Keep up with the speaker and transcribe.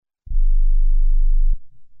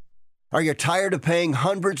Are you tired of paying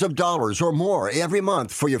hundreds of dollars or more every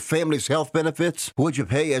month for your family's health benefits? Would you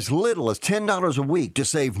pay as little as $10 a week to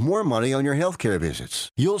save more money on your health care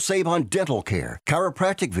visits? You'll save on dental care,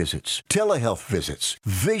 chiropractic visits, telehealth visits,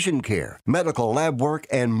 vision care, medical lab work,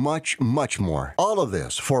 and much, much more. All of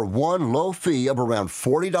this for one low fee of around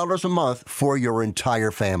 $40 a month for your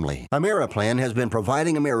entire family. Ameriplan has been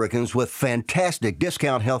providing Americans with fantastic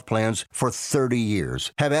discount health plans for 30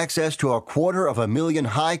 years. Have access to 250,000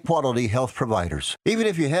 high-quality health providers. Even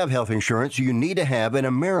if you have health insurance, you need to have an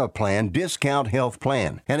Ameriplan discount health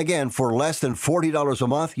plan. And again, for less than $40 a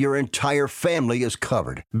month, your entire family is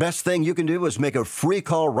covered. Best thing you can do is make a free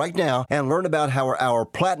call right now and learn about how our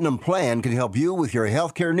Platinum plan can help you with your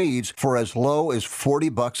health care needs for as low as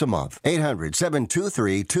 $40 a month.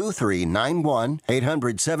 800-723-2391.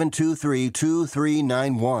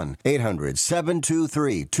 800-723-2391.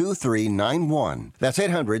 800-723-2391. That's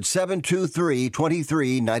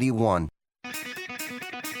 800-723-2391.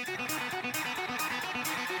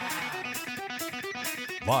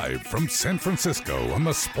 Live from San Francisco on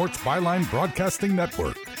the Sports Byline Broadcasting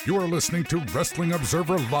Network, you are listening to Wrestling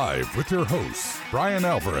Observer Live with your hosts, Bryan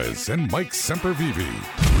Alvarez and Mike Sempervive.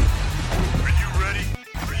 Are you ready?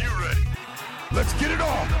 Are you ready? Let's get it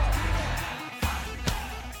on!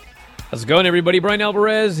 How's it going, everybody? Bryan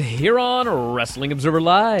Alvarez here on Wrestling Observer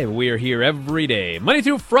Live. We are here every day, Monday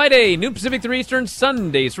through Friday, noon Pacific 3 Eastern,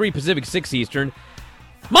 Sundays 3 Pacific 6 Eastern.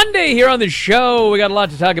 Monday here on the show. We got a lot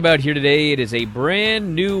to talk about here today. It is a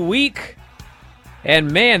brand new week. And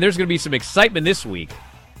man, there's going to be some excitement this week.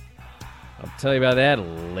 I'll tell you about that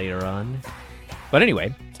later on. But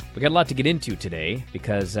anyway, we got a lot to get into today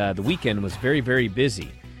because the weekend was very, very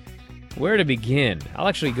busy. Where to begin? I'll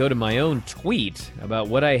actually go to my own tweet about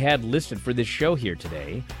what I had listed for this show here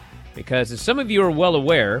today. Because as some of you are well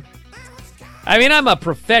aware, I'm a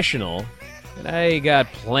professional. And I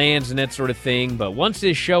got plans and that sort of thing, but once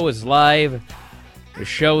this show is live, the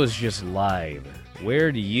show is just live.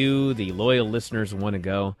 Where do you, the loyal listeners, want to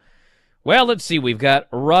go? Well, let's see. We've got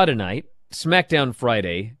Raw tonight, SmackDown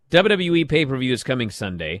Friday, WWE pay-per-view is coming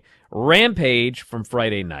Sunday, Rampage from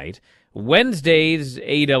Friday night, Wednesday's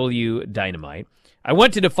AEW Dynamite. I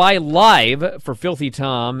went to Defy Live for Filthy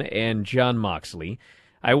Tom and Jon Moxley.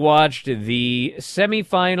 I watched the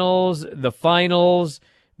semifinals, the finals,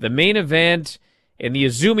 the main event, and the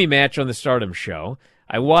Azumi match on the Stardom show.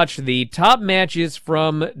 I watched the top matches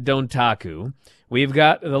from Dontaku. We've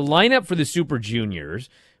got the lineup for the Super Juniors.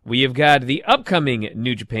 We have got the upcoming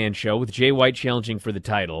New Japan show with Jay White challenging for the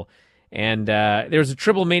title. And there's a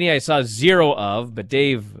Triple Mania I saw 0 of, but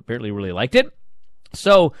Dave apparently really liked it.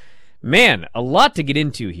 So, man, a lot to get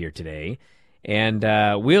into here today. And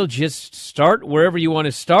we'll just start wherever you want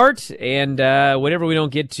to start, and whatever we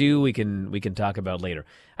don't get to, we can talk about later.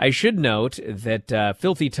 I should note that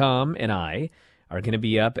Filthy Tom and I are going to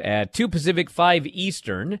be up at 2 Pacific, 5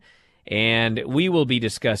 Eastern, and we will be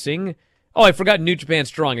discussing... Oh, I forgot New Japan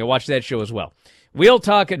Strong. I watched that show as well. We'll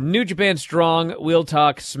talk New Japan Strong, we'll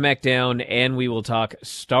talk SmackDown, and we will talk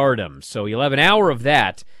Stardom. So you'll have an hour of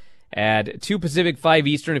that at 2 Pacific, 5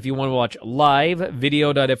 Eastern if you want to watch live,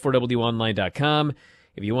 video.f4wonline.com.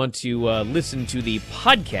 If you want to listen to the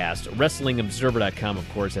podcast, WrestlingObserver.com, of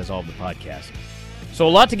course, has all the podcasts. So a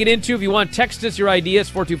lot to get into. If you want, text us your ideas,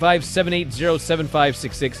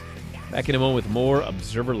 425-780-7566. Back in a moment with more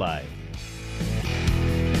Observer Live.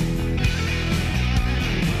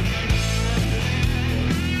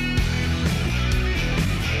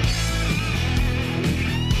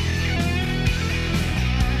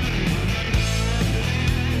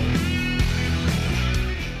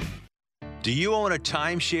 Do you own a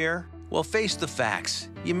timeshare? Well, face the facts.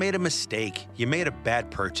 You made a mistake. You made a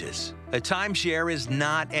bad purchase. A timeshare is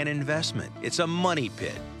not an investment. It's a money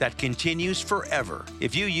pit that continues forever.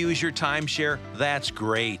 If you use your timeshare, that's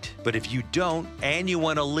great. But if you don't, and you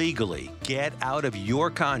want to legally get out of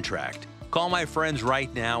your contract, call my friends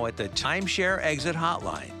right now at the Timeshare Exit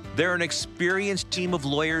Hotline. They're an experienced team of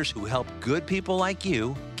lawyers who help good people like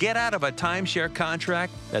you get out of a timeshare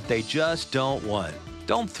contract that they just don't want.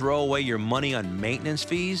 Don't throw away your money on maintenance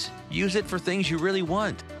fees. Use it for things you really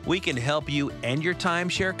want. We can help you end your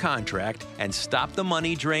timeshare contract and stop the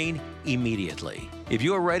money drain immediately. If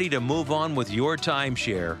you're ready to move on with your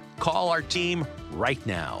timeshare, call our team right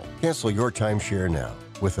now. Cancel your timeshare now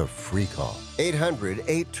with a free call.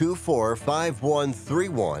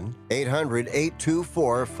 800-824-5131.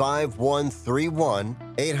 800-824-5131.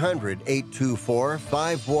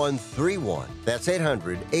 800-824-5131. That's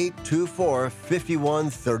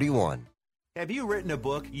 800-824-5131. Have you written a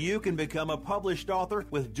book? You can become a published author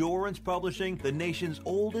with Dorrance Publishing, the nation's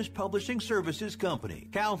oldest publishing services company.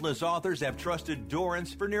 Countless authors have trusted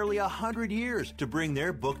Dorrance for nearly 100 years to bring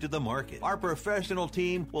their book to the market. Our professional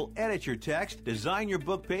team will edit your text, design your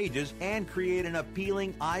book pages, and create an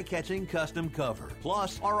appealing, eye-catching custom cover.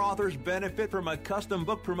 Plus, our authors benefit from a custom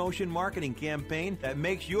book promotion marketing campaign that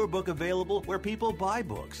makes your book available where people buy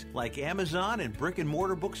books, like Amazon and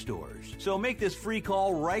brick-and-mortar bookstores. So make this free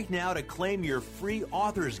call right now to claim your free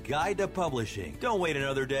author's guide to publishing. Don't wait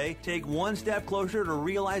another day. Take one step closer to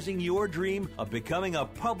realizing your dream of becoming a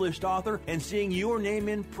published author and seeing your name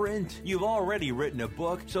in print. You've already written a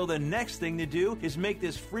book, so the next thing to do is make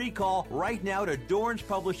this free call right now to Dorrance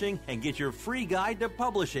Publishing and get your free guide to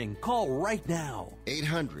publishing. Call right now.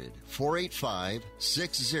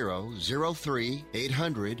 800-485-6003.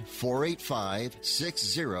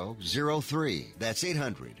 800-485-6003. That's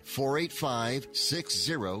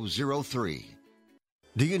 800-485-6003.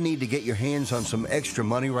 Do you need to get your hands on some extra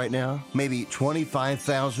money right now? Maybe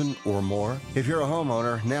 $25,000 or more? If you're a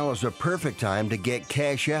homeowner, now is the perfect time to get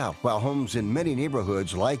cash out while homes in many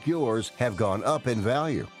neighborhoods like yours have gone up in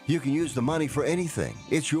value. You can use the money for anything.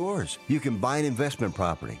 It's yours. You can buy an investment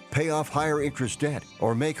property, pay off higher interest debt,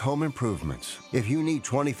 or make home improvements. If you need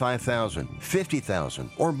 $25,000, $50,000,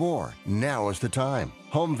 or more, now is the time.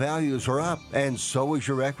 Home values are up, and so is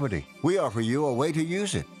your equity. We offer you a way to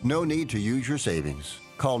use it. No need to use your savings.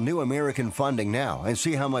 Call New American Funding now and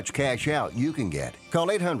see how much cash out you can get. Call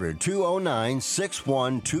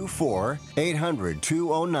 800-209-6124.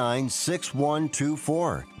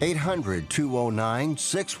 800-209-6124.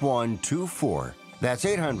 800-209-6124. That's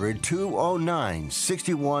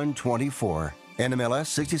 800-209-6124. NMLS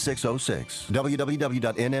 6606.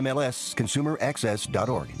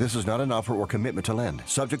 www.nmlsconsumeraccess.org. This is not an offer or commitment to lend.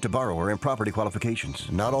 Subject to borrower and property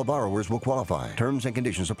qualifications. Not all borrowers will qualify. Terms and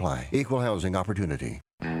conditions apply. Equal housing opportunity.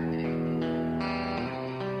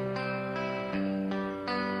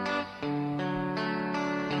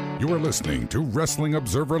 You are listening to Wrestling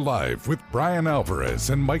Observer Live with Bryan Alvarez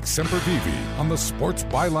and Mike Sempervive on the Sports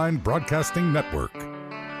Byline Broadcasting Network.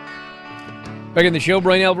 Back in the show,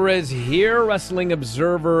 Bryan Alvarez here, Wrestling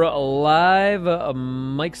Observer Live.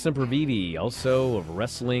 Mike Sempervive, also of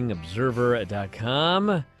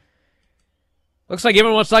WrestlingObserver.com. Looks like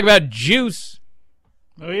everyone wants to talk about Juice.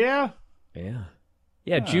 Oh, yeah?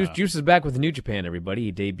 Yeah, Juice is back with New Japan, everybody.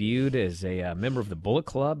 He debuted as a member of the Bullet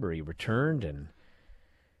Club, or he returned, and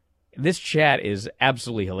this chat is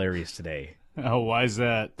absolutely hilarious today. Oh, why is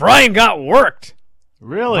that? Bryan got worked.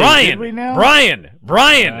 Really? Bryan, Did we now? Bryan.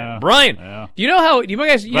 Yeah. Do you know how? You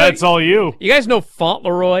guys? That's all you. You guys know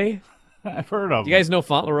Fauntleroy? I've heard of. You guys know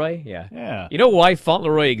Fauntleroy? Yeah. Yeah. You know why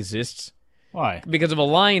Fauntleroy exists? Why? Because of a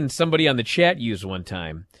line somebody on the chat used one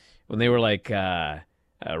time when they were like,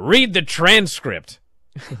 "Read the transcript."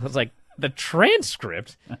 I was like, "The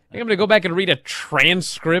transcript? I think I'm going to go back and read a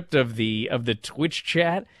transcript of the Twitch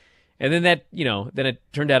chat." And then then it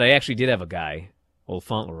turned out I actually did have a guy, old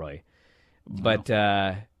Fauntleroy. But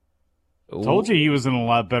told you he was in a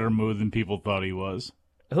lot better mood than people thought he was.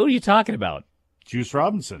 Who are you talking about? Juice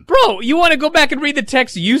Robinson. Bro, you want to go back and read the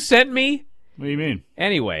text you sent me? What do you mean?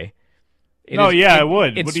 Anyway. I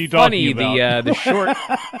would. It's what are you funny, talking about? the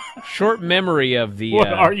short memory of the...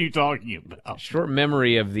 What are you talking about? Short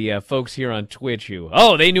memory of the folks here on Twitch who,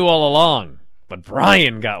 they knew all along, but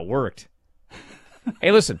Bryan got worked.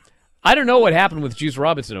 Hey, listen, I don't know what happened with Juice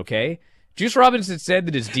Robinson, okay? Juice Robinson said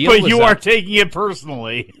that his deal was But you up. are taking it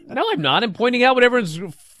personally. No, I'm not. I'm pointing out what everyone's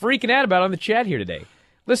freaking out about on the chat here today.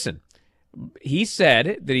 Listen, he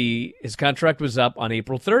said that his contract was up on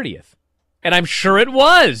April 30th. And I'm sure it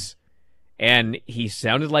was. And he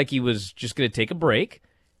sounded like he was just going to take a break.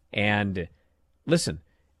 And listen,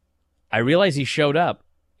 I realize he showed up.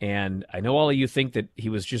 And I know all of you think that he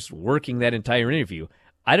was just working that entire interview.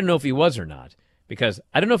 I don't know if he was or not. Because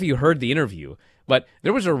I don't know if you heard the interview. But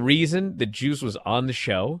there was a reason that Juice was on the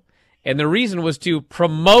show, and the reason was to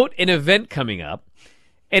promote an event coming up,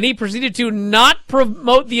 and he proceeded to not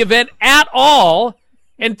promote the event at all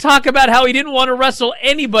and talk about how he didn't want to wrestle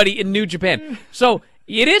anybody in New Japan. So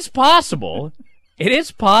it is possible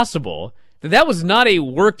that was not a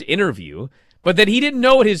worked interview, but that he didn't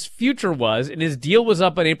know what his future was, and his deal was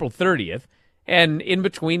up on April 30th, and in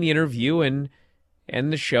between the interview and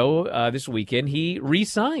the show this weekend, he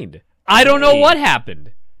re-signed. I don't know what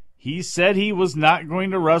happened. He said he was not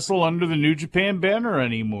going to wrestle under the New Japan banner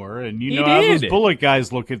anymore. And you know did. how those Bullet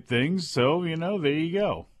guys look at things. So, there you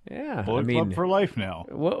go. Yeah. Bullet Club for life now.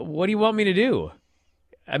 What do you want me to do?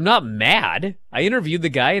 I'm not mad. I interviewed the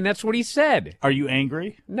guy, and that's what he said. Are you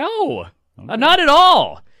angry? No. Okay. Not at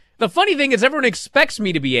all. The funny thing is everyone expects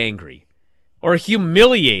me to be angry. or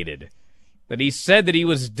humiliated that he said that he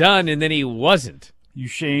was done and then he wasn't. You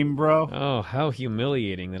shame, bro? Oh, how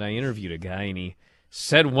humiliating that I interviewed a guy and he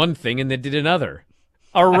said one thing and then did another.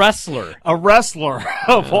 A wrestler. A wrestler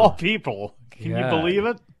of all people. Can you God. believe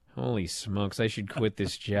it? Holy smokes, I should quit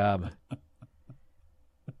this job.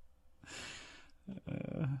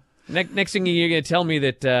 Next thing you're going to tell me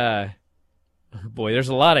that, boy, there's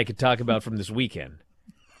a lot I could talk about from this weekend.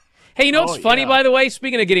 Hey, you know what's funny, by the way?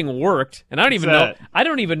 Speaking of getting worked, and I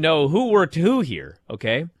don't even know who worked who here,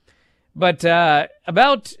 okay? But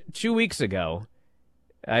about 2 weeks ago,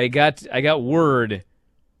 I got word, it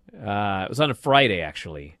was on a Friday,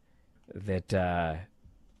 actually, that the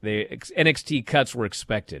NXT cuts were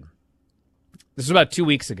expected. This was about 2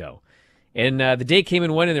 weeks ago. And the day came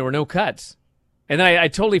and went, and there were no cuts. And then I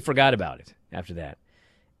totally forgot about it after that.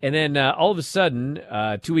 And then all of a sudden,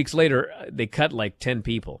 2 weeks later, they cut like 10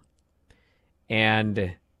 people.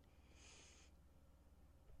 And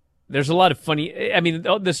there's a lot of funny... I mean,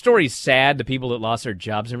 the story's sad, the people that lost their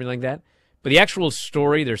jobs and everything like that. But the actual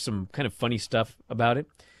story, there's some kind of funny stuff about it.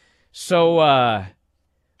 So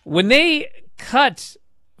when they cut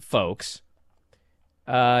folks,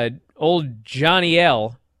 old Johnny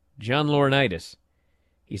L., John Laurinaitis,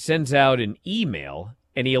 he sends out an email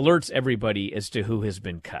and he alerts everybody as to who has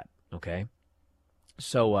been cut, okay?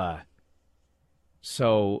 So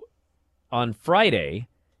on Friday,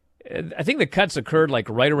 I think the cuts occurred like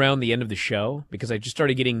right around the end of the show because I just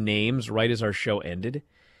started getting names right as our show ended.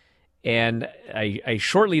 And I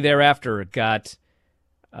shortly thereafter got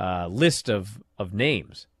a list of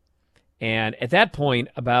names. And at that point,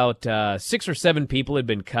 about 6 or 7 people had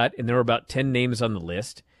been cut, and there were about 10 names on the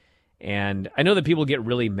list. And I know that people get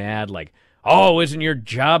really mad, like, oh, isn't your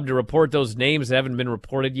job to report those names that haven't been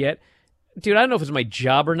reported yet? Dude, I don't know if it's my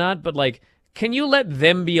job or not, but, like, can you let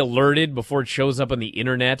them be alerted before it shows up on the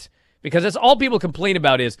internet? Because that's all people complain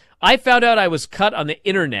about is, I found out I was cut on the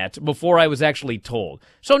internet before I was actually told.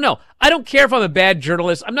 So, no, I don't care if I'm a bad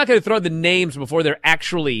journalist. I'm not going to throw out the names before they're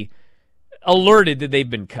actually alerted that they've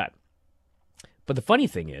been cut. But the funny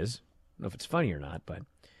thing is, I don't know if it's funny or not, but...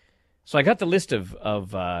 So I got the list of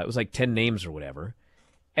it was like 10 names or whatever.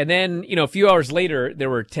 And then, a few hours later, there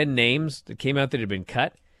were 10 names that came out that had been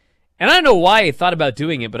cut. And I don't know why I thought about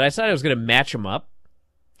doing it, but I decided I was going to match them up.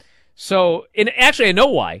 So, and actually I know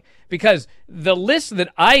why. Because the list that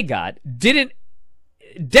I got Dexter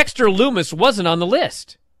Lumis wasn't on the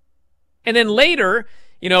list. And then later,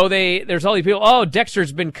 there's all these people, oh,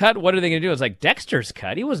 Dexter's been cut. What are they going to do? I was like, Dexter's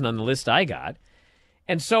cut? He wasn't on the list I got.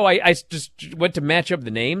 And so I just went to match up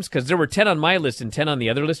the names because there were 10 on my list and 10 on the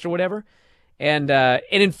other list or whatever. And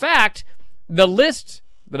in fact, the list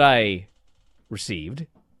that I received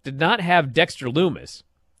did not have Dexter Lumis,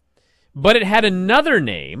 but it had another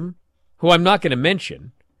name, who I'm not going to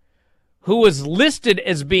mention, who was listed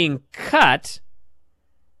as being cut,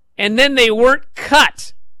 and then they weren't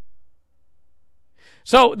cut.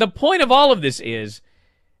 So the point of all of this is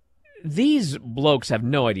these blokes have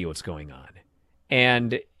no idea what's going on.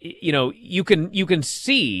 And, you can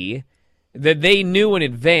see that they knew in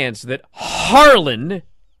advance that Harlan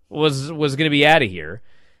was going to be out of here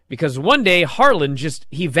because one day Harlan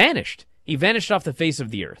he vanished. He vanished off the face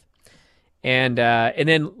of the earth. And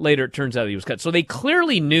then later it turns out he was cut. So they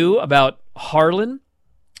clearly knew about Harlan,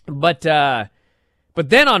 but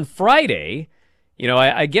then on Friday,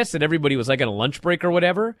 I guess that everybody was like on a lunch break or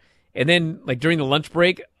whatever. And then like during the lunch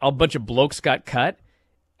break, a bunch of blokes got cut.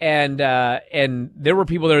 And there were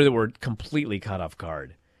people there that were completely caught off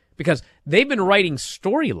guard because they've been writing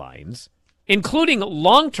storylines, including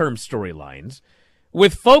long-term storylines,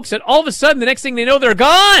 with folks that all of a sudden the next thing they know they're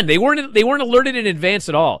gone. They weren't alerted in advance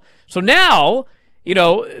at all. So now,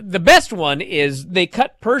 the best one is they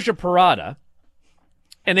cut Persia Parada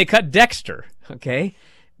and they cut Dexter. Okay,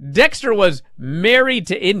 Dexter was married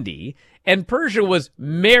to Indy and Persia was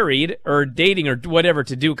married or dating or whatever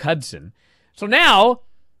to Duke Hudson. So now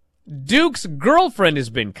Duke's girlfriend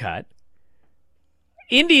has been cut.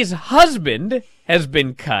 Indy's husband has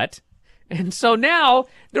been cut. And so now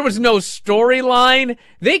there was no storyline.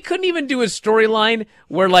 They couldn't even do a storyline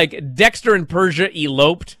where like Dexter and Persia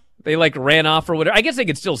eloped. They like ran off or whatever. I guess they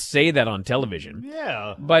could still say that on television.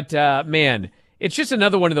 Yeah. But man, it's just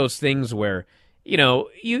another one of those things where,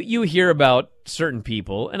 you hear about certain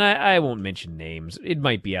people, and I won't mention names. It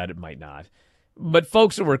might be out, it might not. But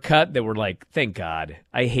folks that were cut that were like, thank God,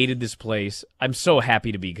 I hated this place. I'm so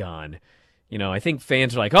happy to be gone. I think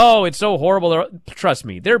fans are like, oh, it's so horrible. Trust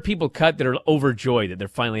me, there are people cut that are overjoyed that they're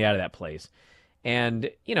finally out of that place. And,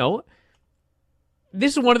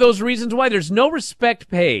 this is one of those reasons why there's no respect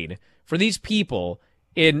paid for these people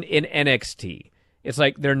in NXT. It's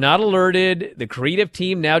like they're not alerted. The creative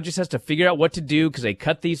team now just has to figure out what to do because they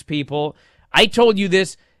cut these people. I told you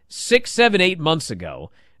this 6, 7, 8 months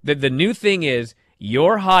ago, that the new thing is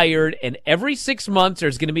you're hired, and every 6 months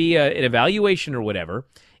there's going to be an evaluation or whatever,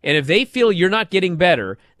 and if they feel you're not getting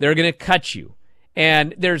better, they're going to cut you.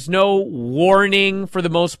 And there's no warning for the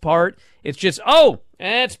most part. It's just,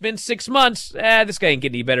 it's been 6 months. This guy ain't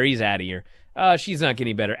getting any better. He's out of here. She's not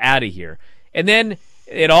getting better. Out of here. And then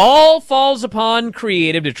it all falls upon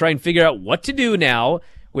creative to try and figure out what to do now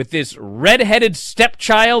with this red-headed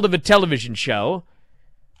stepchild of a television show,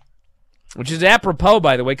 which is apropos,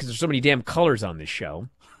 by the way, because there's so many damn colors on this show.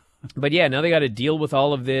 But yeah, now they got to deal with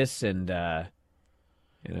all of this, and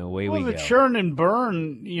away we go. Well, the churn and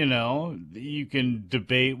burn, you can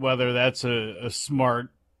debate whether that's a smart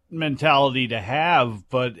mentality to have,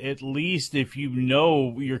 but at least if you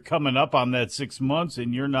know you're coming up on that 6 months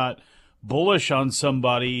and you're not bullish on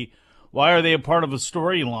somebody, why are they a part of a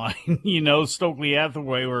storyline? Stokely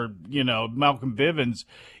Hathaway or, Malcolm Bivens,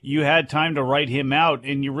 you had time to write him out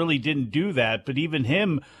and you really didn't do that. But even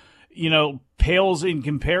him, pales in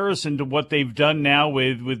comparison to what they've done now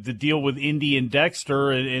with the deal with Indy and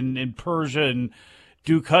Dexter and Persia and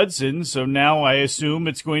Duke Hudson. So now I assume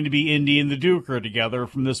it's going to be Indy and the Duke are together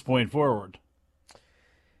from this point forward.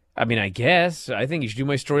 I mean, I guess. I think you should do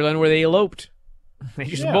my storyline where they eloped. They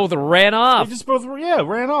just both ran off. They just both,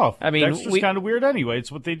 ran off. I mean, Dexter's kind of weird anyway.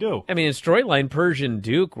 It's what they do. I mean, in storyline, Persia and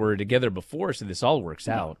Duke were together before, so this all works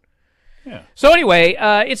out. Yeah. So anyway,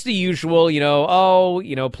 it's the usual,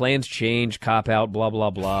 plans change, cop-out, blah,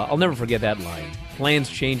 blah, blah. I'll never forget that line.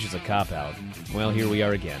 Plans change is a cop-out. Well, here we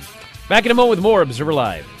are again. Back in a moment with more Observer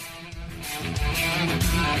Live.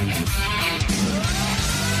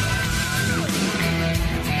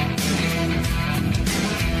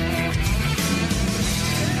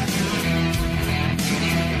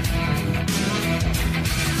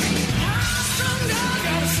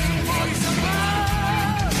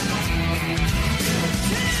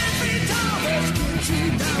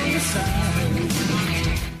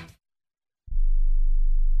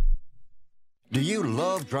 Do you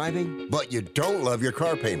love driving, but you don't love your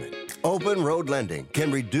car payment? Open Road Lending can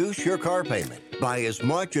reduce your car payment by as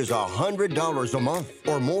much as $100 a month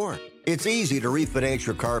or more. It's easy to refinance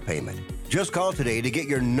your car payment. Just call today to get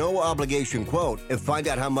your no-obligation quote and find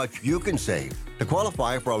out how much you can save. To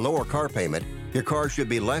qualify for a lower car payment, your car should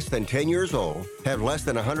be less than 10 years old, have less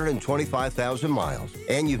than 125,000 miles,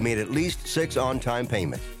 and you've made at least 6 on-time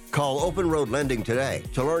payments. Call Open Road Lending today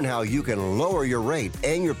to learn how you can lower your rate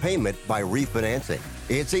and your payment by refinancing.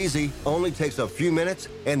 It's easy, only takes a few minutes,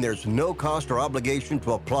 and there's no cost or obligation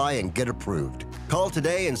to apply and get approved. Call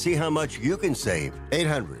today and see how much you can save.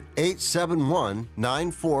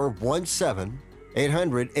 800-871-9417.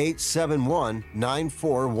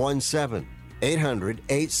 800-871-9417.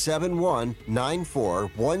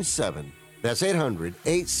 800-871-9417. That's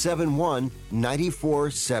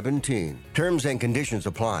 800-871-9417. Terms and conditions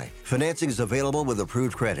apply. Financing is available with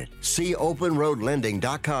approved credit. See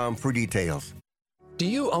openroadlending.com for details. Do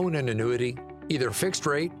you own an annuity, either fixed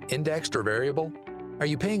rate, indexed, or variable? Are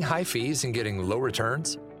you paying high fees and getting low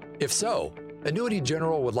returns? If so, Annuity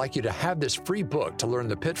General would like you to have this free book to learn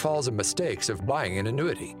the pitfalls and mistakes of buying an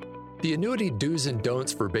annuity. The Annuity Do's and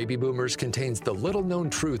Don'ts for Baby Boomers contains the little-known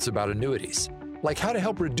truths about annuities, like how to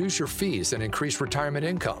help reduce your fees and increase retirement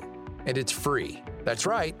income. And it's free. That's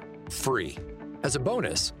right, free. As a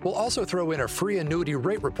bonus, we'll also throw in a free annuity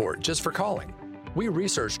rate report just for calling. We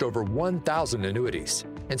researched over 1,000 annuities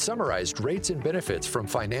and summarized rates and benefits from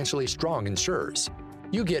financially strong insurers.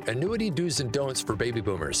 You get Annuity Do's and Don'ts for Baby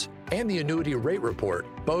Boomers and the Annuity Rate Report,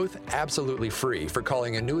 both absolutely free for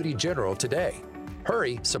calling Annuity General today.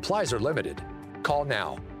 Hurry, supplies are limited. Call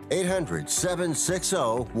now.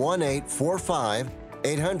 800-760-1845.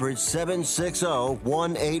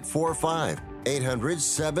 800-760-1845.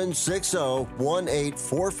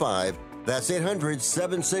 800-760-1845. That's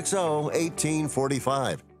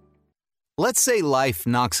 800-760-1845. Let's say life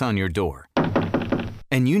knocks on your door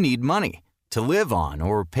and you need money to live on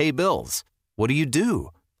or pay bills. What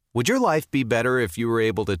do? Would your life be better if you were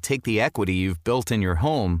able to take the equity you've built in your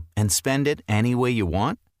home and spend it any way you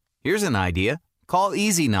want? Here's an idea. Call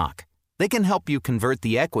Easy Knock. They can help you convert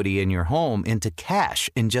the equity in your home into cash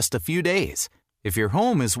in just a few days. If your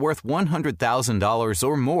home is worth $100,000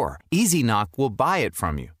 or more, Easy Knock will buy it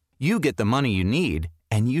from you. You get the money you need,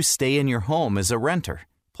 and you stay in your home as a renter.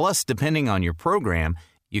 Plus, depending on your program,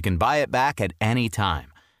 you can buy it back at any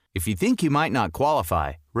time. If you think you might not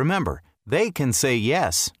qualify, remember, they can say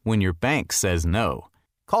yes when your bank says no.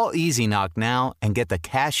 Call Easy Knock now and get the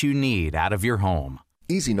cash you need out of your home.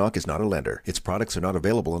 Easy Knock is not a lender. Its products are not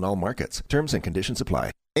available in all markets. Terms and conditions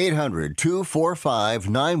apply.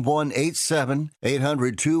 800-245-9187.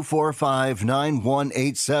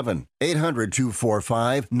 800-245-9187.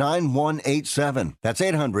 800-245-9187. That's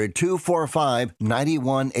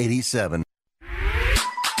 800-245-9187.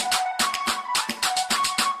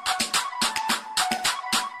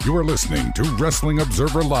 You are listening to Wrestling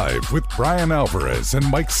Observer Live with Bryan Alvarez and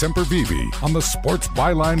Mike Sempervive on the Sports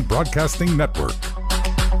Byline Broadcasting Network.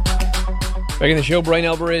 Back in the show, Bryan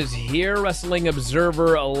Alvarez here, Wrestling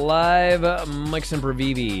Observer Live. Mike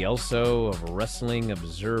Sempervive, also of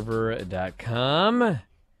WrestlingObserver.com.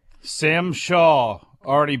 Sam Shaw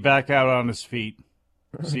already back out on his feet.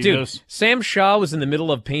 See Dude, this? Sam Shaw was in the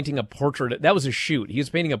middle of painting a portrait. That was a shoot. He was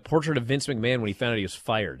painting a portrait of Vince McMahon when he found out he was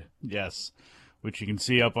fired. Yes, which you can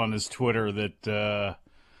see up on his Twitter that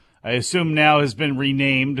I assume now has been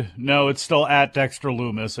renamed. No, it's still at Dexter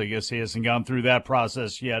Loomis. I guess he hasn't gone through that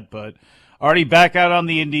process yet, but already back out on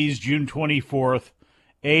the Indies June 24th,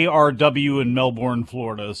 ARW in Melbourne,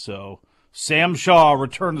 Florida. So Sam Shaw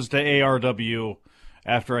returns to ARW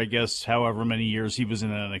after, I guess, however many years he was in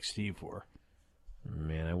NXT for.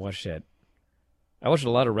 Man, I watched that. I watched a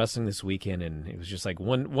lot of wrestling this weekend, and it was just like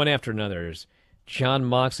one after another. There's Jon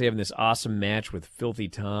Moxley having this awesome match with Filthy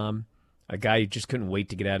Tom, a guy who just couldn't wait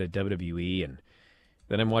to get out of WWE. And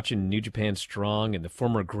then I'm watching New Japan Strong, and the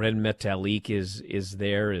former Grand Metalik is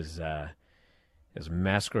there as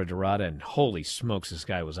Mascara Dorada, and holy smokes, this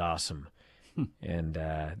guy was awesome. And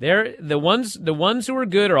they're the ones who are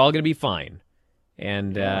good are all going to be fine.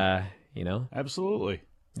 And absolutely,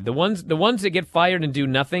 the ones that get fired and do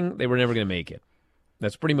nothing, they were never going to make it.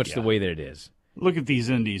 That's pretty much the way that it is. Look at these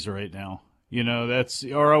indies right now. You know, that's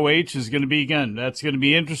ROH is going to be, again, that's going to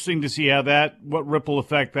be interesting to see what ripple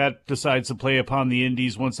effect that decides to play upon the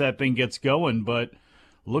indies once that thing gets going. But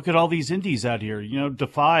look at all these indies out here. You know,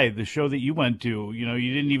 Defy, the show that you went to, you know,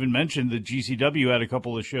 you didn't even mention that GCW had a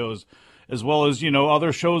couple of shows, as well as, you know,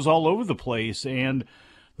 other shows all over the place. And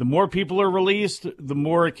the more people are released, the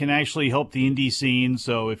more it can actually help the indie scene.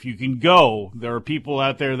 So if you can go, there are people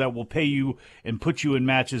out there that will pay you and put you in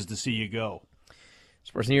matches to see you go. This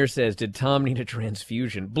person here says, did Tom need a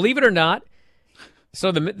transfusion? Believe it or not,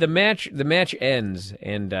 so the match ends,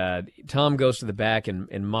 and Tom goes to the back,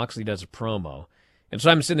 and Moxley does a promo. And so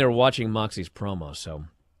I'm sitting there watching Moxley's promo. So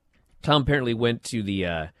Tom apparently went to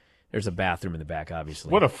there's a bathroom in the back,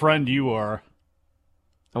 obviously. What a friend you are.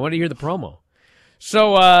 I wanted to hear the promo.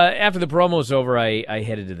 So after the promo's over, I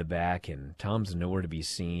headed to the back, and Tom's nowhere to be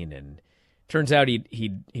seen. And turns out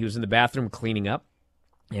he was in the bathroom cleaning up.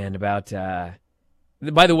 And about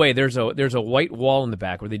by the way, there's a white wall in the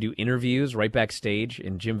back where they do interviews right backstage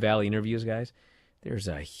in Jim Valley interviews, guys. There's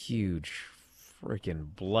a huge freaking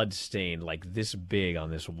blood stain like this big on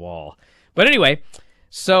this wall. But anyway,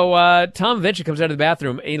 so Tom eventually comes out of the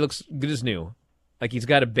bathroom, and he looks good as new. Like he's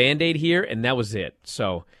got a Band-Aid here, and that was it.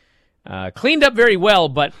 So cleaned up very well,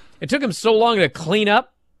 but it took him so long to clean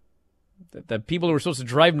up that the people who were supposed to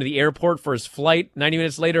drive him to the airport for his flight 90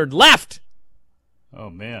 minutes later left. Oh,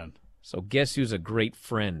 man. So guess who's a great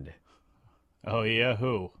friend? Oh, yeah,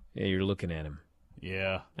 who? Yeah, you're looking at him.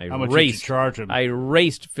 Yeah. How much did you charge him? I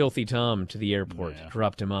raced Filthy Tom to the airport,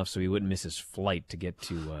 dropped him off so he wouldn't miss his flight to get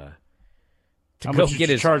to How much did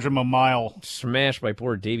you charge him a mile? Smashed by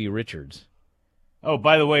poor Davey Richards. Oh,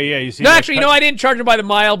 by the way, yeah, you see. No, actually, I didn't charge him by the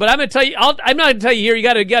mile, but I'm going to tell you. I'm not going to tell you here. You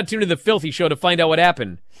got to tune to the Filthy show to find out what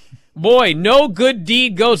happened. Boy, no good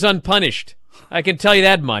deed goes unpunished. I can tell you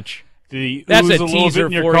that much. That's a teaser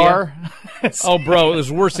for your car? You. Oh, bro, it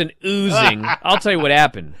was worse than oozing. I'll tell you what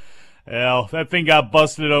happened. Well, that thing got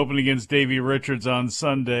busted open against Davey Richards on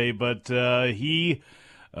Sunday, but he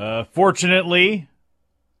fortunately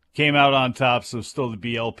came out on top, so still the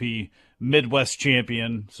BLP Midwest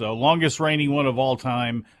champion, so longest reigning one of all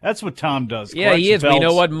time. That's what Tom does. Yeah, he is. But you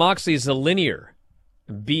know what? Moxley's the linear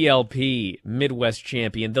BLP Midwest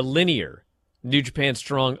champion, the linear New Japan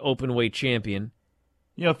Strong Openweight champion.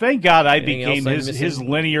 You know, thank God I became his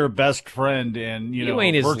linear best friend and, you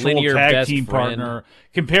ain't his virtual linear tag best team partner.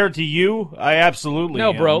 Compared to you, I absolutely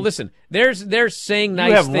am. Bro, listen, there's saying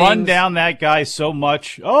nice things. You have run down that guy so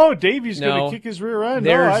much. Oh, Davey's going to kick his rear end.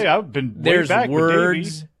 I've been way back with Davey.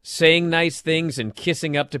 There's words, saying nice things, and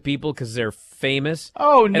kissing up to people because they're famous.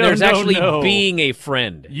 Oh, and there's actually being a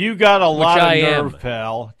friend. You got a lot of nerve,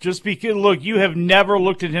 pal. Just because, look, you have never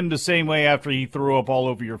looked at him the same way after he threw up all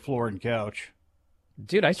over your floor and couch.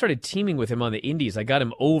 Dude, I started teaming with him on the indies. I got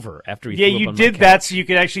him over after he threw up on you my did couch. That so you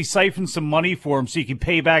could actually siphon some money for him so you could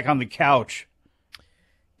pay back on the couch.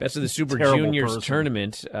 Best of the Super Juniors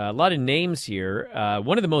tournament. A lot of names here.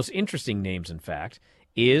 One of the most interesting names, in fact,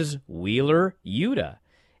 is Wheeler Yuta.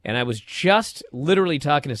 And I was just literally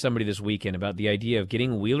talking to somebody this weekend about the idea of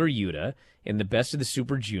getting Wheeler Yuta in the best of the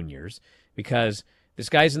Super Juniors, because this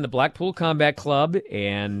guy's in the Blackpool Combat Club,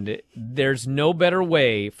 and there's no better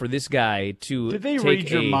way for this guy to Did they read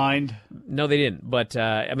your mind? No, they didn't. But,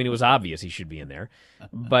 I mean, it was obvious he should be in there.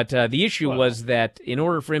 But the issue was that in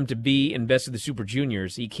order for him to be in Best of the Super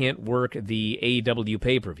Juniors, he can't work the AEW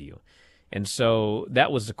pay-per-view. And so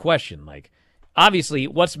that was the question. Like, obviously,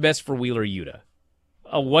 what's best for Wheeler Yuta?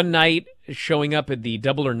 A one-night showing up at the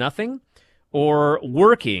Double or Nothing? Or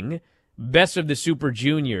working Best of the Super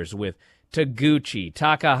Juniors with Taguchi,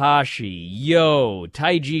 Takahashi, Yo,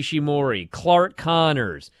 Taiji Shimori, Clark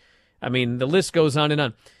Connors. I mean, the list goes on and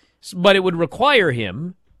on. But it would require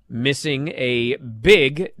him missing a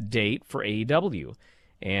big date for AEW.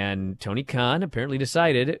 And Tony Khan apparently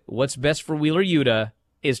decided what's best for Wheeler Yuta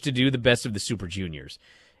is to do the Best of the Super Juniors.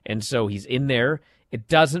 And so he's in there. It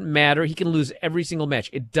doesn't matter. He can lose every single match.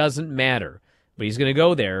 It doesn't matter. But he's going to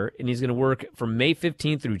go there, and he's going to work from May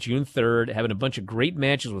 15th through June 3rd, having a bunch of great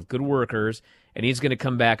matches with good workers, and he's going to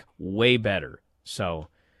come back way better. So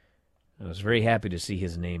I was very happy to see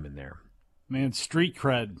his name in there. Man, street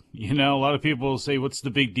cred. You know, a lot of people say, what's the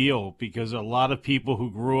big deal? Because a lot of people who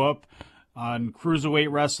grew up on cruiserweight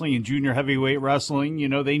wrestling and junior heavyweight wrestling, you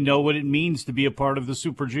know, they know what it means to be a part of the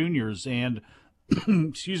Super Juniors. And,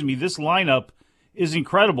 excuse me, this lineup is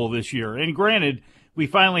incredible this year. And granted, we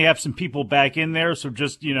finally have some people back in there, so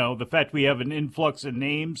just, you know, the fact we have an influx of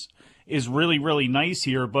names is really, really nice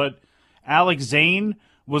here. But Alex Zane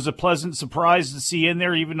was a pleasant surprise to see in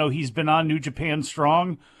there, even though he's been on New Japan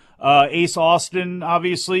Strong. Ace Austin,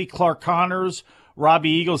 obviously, Clark Connors,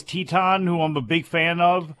 Robbie Eagles, Teton, who I'm a big fan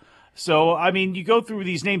of. So, I mean, you go through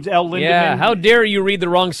these names, El Lindemann. Yeah, how dare you read the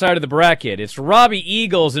wrong side of the bracket? It's Robbie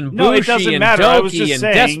Eagles and Bushi and Doki and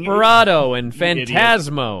Desperado and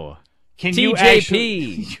Phantasmo. Can TJP. you actually,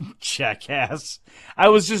 you jackass. I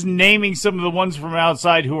was just naming some of the ones from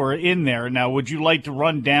outside who are in there. Now, would you like to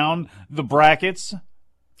run down the brackets?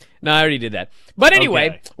 No, I already did that. But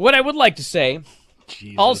anyway, What I would like to say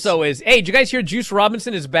also is, hey, did you guys hear Juice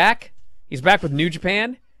Robinson is back? He's back with New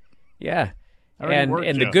Japan? Yeah. And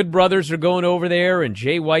the Good Brothers are going over there, and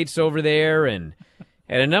Jay White's over there, and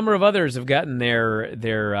a number of others have gotten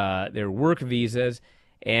their work visas.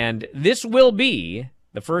 And this will be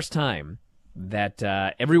the first time that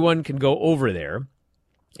everyone can go over there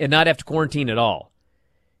and not have to quarantine at all.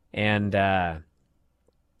 And,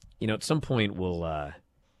 you know, at some point we'll,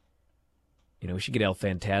 you know, we should get El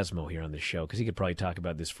Phantasmo here on the show because he could probably talk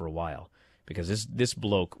about this for a while because this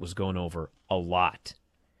bloke was going over a lot.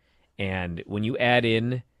 And when you add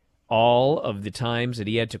in all of the times that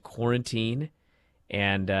he had to quarantine,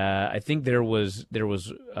 and I think there was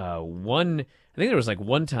one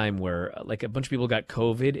time where like a bunch of people got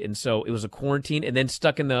COVID, and so it was a quarantine, and then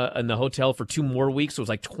stuck in the hotel for 2 more weeks. So it was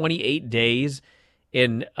like 28 days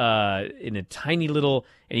in a tiny little.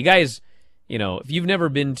 And you guys, you know, if you've never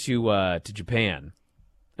been to Japan,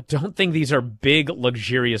 I don't think these are big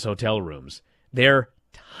luxurious hotel rooms. They're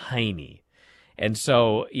tiny. And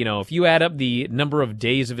so, you know, if you add up the number of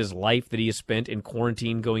days of his life that he has spent in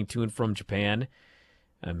quarantine going to and from Japan,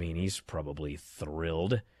 I mean, he's probably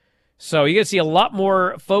thrilled. So you're going to see a lot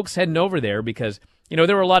more folks heading over there because, you know,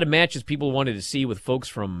 there were a lot of matches people wanted to see with folks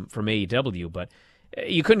from AEW, but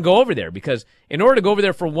you couldn't go over there because in order to go over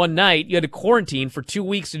there for one night, you had to quarantine for 2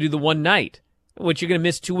 weeks to do the one night, which you're going to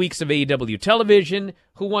miss 2 weeks of AEW television.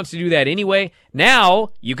 Who wants to do that anyway?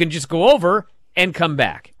 Now you can just go over and come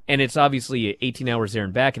back. And it's obviously 18 hours there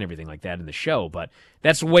and back and everything like that in the show, but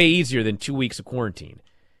that's way easier than 2 weeks of quarantine.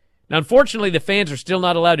 Now, unfortunately, the fans are still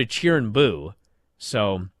not allowed to cheer and boo.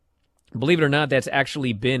 So, believe it or not, that's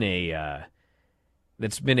actually been a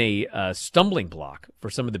stumbling block for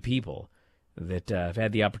some of the people that have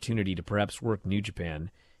had the opportunity to perhaps work New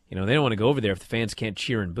Japan. You know, they don't want to go over there if the fans can't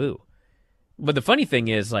cheer and boo. But the funny thing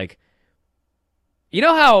is, like, you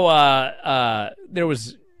know how there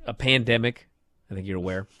was a pandemic? I think you're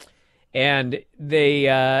aware. And they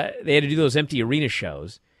had to do those empty arena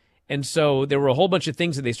shows. And so there were a whole bunch of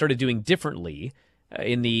things that they started doing differently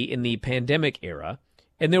in the pandemic era.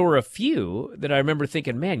 And there were a few that I remember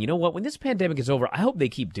thinking, man, you know what? When this pandemic is over, I hope they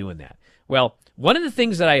keep doing that. Well, one of the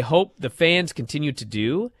things that I hope the fans continue to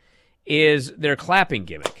do is their clapping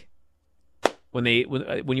gimmick when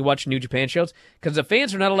you watch New Japan shows. Because the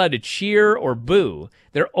fans are not allowed to cheer or boo.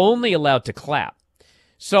 They're only allowed to clap.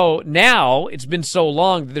 So now it's been so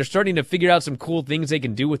long that they're starting to figure out some cool things they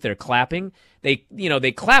can do with their clapping. They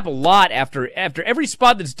clap a lot after every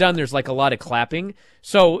spot that's done. There's like a lot of clapping.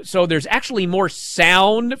 So there's actually more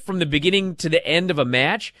sound from the beginning to the end of a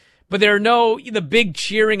match But there are the big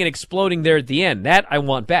cheering and exploding there at the end. That I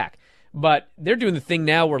want back. But they're doing the thing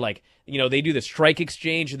now where, like, they do the strike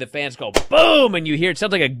exchange and the fans go boom, and you hear it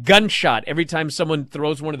sounds like a gunshot every time someone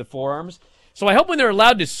throws one of the forearms. So I hope when they're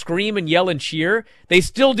allowed to scream and yell and cheer, they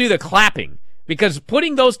still do the clapping, because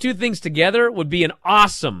putting those two things together would be an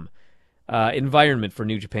awesome environment for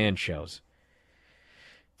New Japan shows.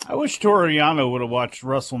 I wish Toru Yano would have watched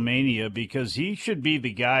WrestleMania, because he should be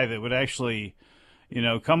the guy that would actually,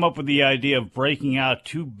 come up with the idea of breaking out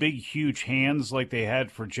two big, huge hands like they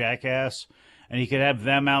had for Jackass. And he could have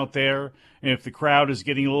them out there. And if the crowd is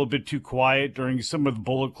getting a little bit too quiet during some of the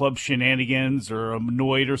Bullet Club shenanigans or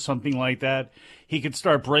annoyed or something like that, he could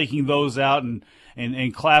start breaking those out and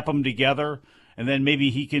clap them together. And then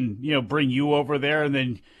maybe he can, bring you over there, and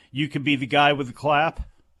then you could be the guy with the clap.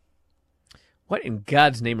 What in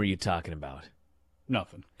God's name are you talking about?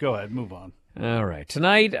 Nothing. Go ahead. Move on. All right.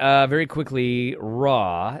 Tonight, very quickly,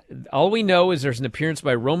 Raw. All we know is there's an appearance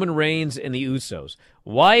by Roman Reigns and the Usos.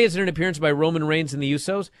 Why is there an appearance by Roman Reigns and the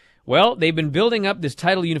Usos? Well, they've been building up this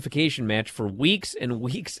title unification match for weeks and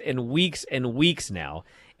weeks and weeks and weeks now.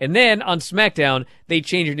 And then on SmackDown, they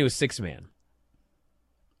change it into a 6-man.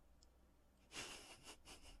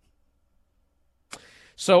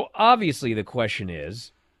 So obviously the question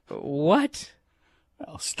is, what?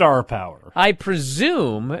 Well, star power. I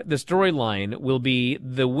presume the storyline will be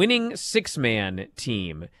the winning 6-man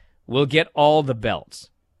team will get all the belts.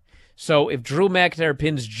 So if Drew McIntyre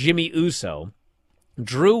pins Jimmy Uso,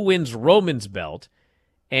 Drew wins Roman's belt,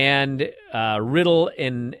 and Riddle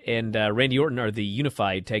and Randy Orton are the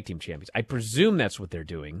unified tag team champions. I presume that's what they're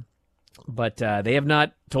doing, but they have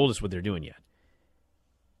not told us what they're doing yet.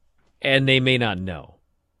 And they may not know.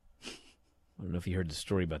 I don't know if you heard the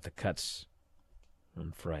story about the cuts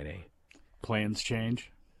on Friday. Plans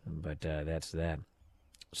change. But that's that.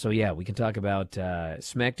 So, yeah, we can talk about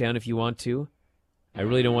SmackDown if you want to. I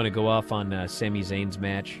really don't want to go off on Sami Zayn's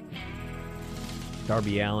match.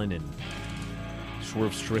 Darby Allin and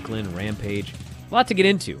Swerve Strickland and Rampage. A lot to get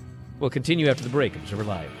into. We'll continue after the break. Observer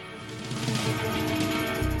Live.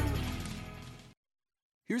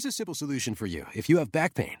 Here's a simple solution for you. If you have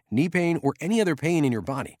back pain, knee pain, or any other pain in your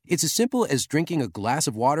body, it's as simple as drinking a glass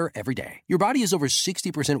of water every day. Your body is over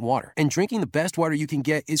 60% water, and drinking the best water you can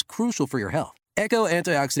get is crucial for your health. Echo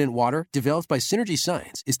Antioxidant Water, developed by Synergy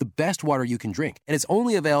Science, is the best water you can drink, and it's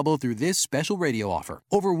only available through this special radio offer.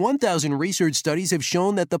 Over 1,000 research studies have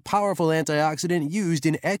shown that the powerful antioxidant used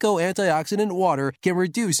in Echo Antioxidant Water can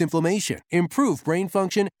reduce inflammation, improve brain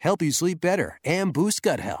function, help you sleep better, and boost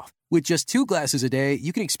gut health. With just 2 glasses a day,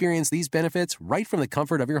 you can experience these benefits right from the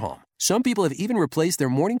comfort of your home. Some people have even replaced their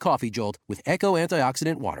morning coffee jolt with Echo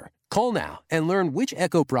Antioxidant Water. Call now and learn which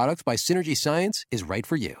Echo product by Synergy Science is right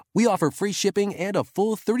for you. We offer free shipping and a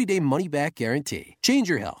full 30-day money-back guarantee. Change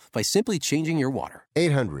your health by simply changing your water.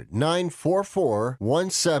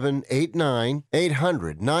 800-944-1789.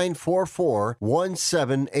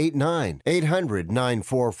 800-944-1789.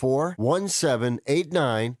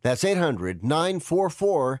 800-944-1789. That's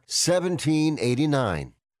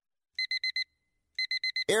 800-944-1789.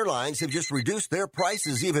 Airlines have just reduced their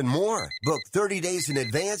prices even more. Book 30 days in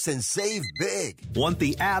advance and save big. Want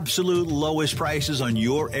the absolute lowest prices on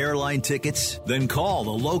your airline tickets? Then call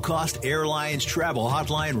the Low Cost Airlines Travel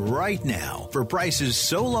Hotline right now for prices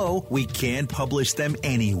so low we can't publish them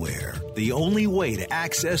anywhere. The only way to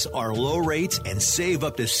access our low rates and save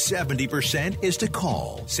up to 70% is to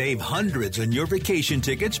call. Save hundreds on your vacation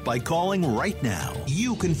tickets by calling right now.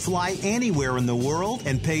 You can fly anywhere in the world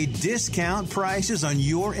and pay discount prices on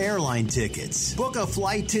your airline tickets. Book a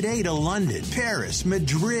flight today to London, Paris,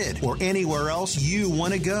 Madrid, or anywhere else you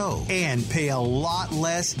want to go. And pay a lot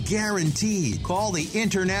less guaranteed. Call the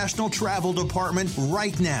International Travel Department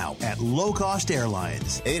right now at Low Cost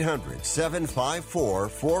Airlines.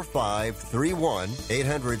 800-754-4531.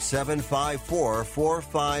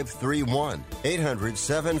 800-754-4531.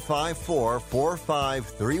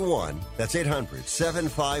 800-754-4531. That's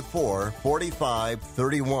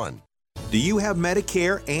 800-754-4531. Do you have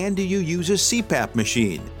Medicare and do you use a CPAP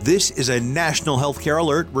machine? This is a national healthcare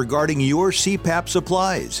alert regarding your CPAP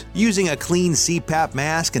supplies. Using a clean CPAP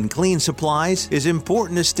mask and clean supplies is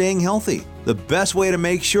important to staying healthy. The best way to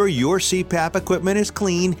make sure your CPAP equipment is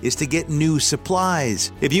clean is to get new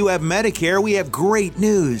supplies. If you have Medicare, we have great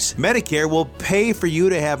news. Medicare will pay for you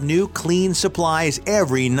to have new clean supplies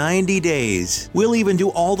every 90 days. We'll even do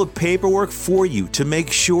all the paperwork for you to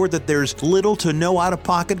make sure that there's little to no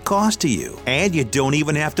out-of-pocket cost to you. And you don't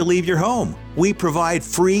even have to leave your home. We provide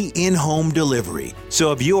free in-home delivery.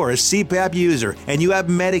 So if you're a CPAP user and you have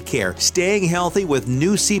Medicare, staying healthy with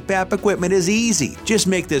new CPAP equipment is easy. Just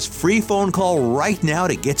make this free phone call right now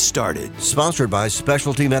to get started. Sponsored by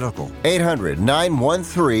Specialty Medical.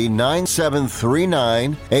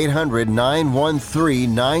 800-913-9739.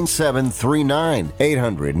 800-913-9739.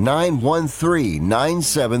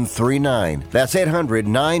 800-913-9739. That's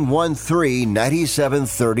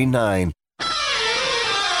 800-913-9739.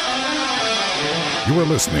 You are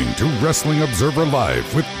listening to Wrestling Observer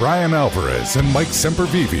Live with Bryan Alvarez and Mike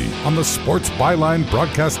Sempervive on the Sports Byline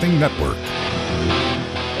Broadcasting Network.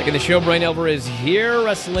 Back in the show, Bryan Alvarez here,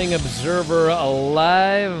 Wrestling Observer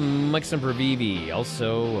Live. Mike Sempervive,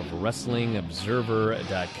 also of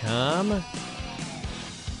WrestlingObserver.com. This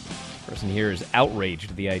person here is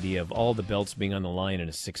outraged at the idea of all the belts being on the line in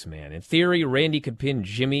a six-man. In theory, Randy could pin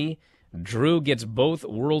Jimmy. Drew gets both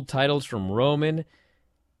world titles from Roman.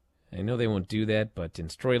 I know they won't do that, but in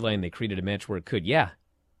storyline, they created a match where it could. Yeah.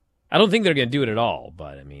 I don't think they're going to do it at all,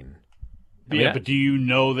 but I mean... but do you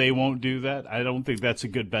know they won't do that? I don't think that's a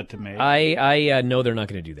good bet to make. I know they're not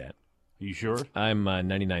going to do that. You sure? I'm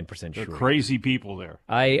 99% sure. They're crazy people there.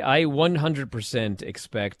 I 100%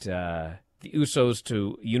 expect the Usos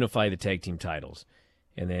to unify the tag team titles.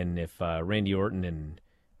 And then if Randy Orton and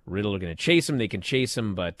Riddle are going to chase him, they can chase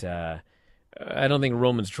him, but I don't think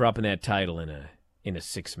Roman's dropping that title in a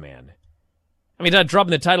six-man. I mean, not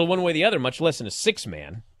dropping the title one way or the other, much less in a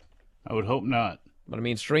six-man. I would hope not. But, I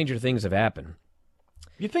mean, stranger things have happened.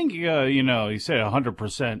 You think, you say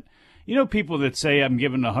 100%. You know people that say I'm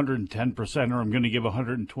giving 110% or I'm going to give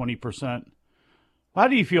 120%? How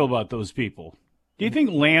do you feel about those people? Do you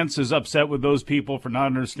think Lance is upset with those people for not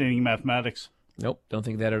understanding mathematics? Nope, don't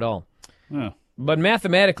think that at all. Oh. But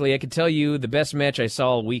mathematically, I can tell you the best match I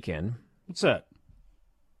saw all weekend. What's that?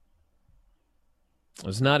 It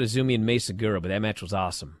was not Azumi and Mei Segura, but that match was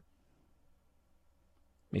awesome.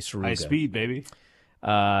 Mei Suruga. High speed, baby.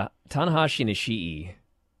 Tanahashi and Ishii.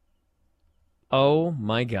 Oh,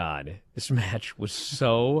 my God. This match was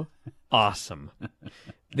so awesome.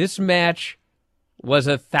 This match was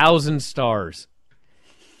 1,000 stars.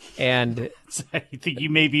 And I think you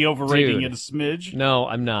may be overrating it a smidge. No,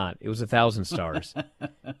 I'm not. It was 1,000 stars.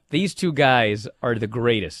 These two guys are the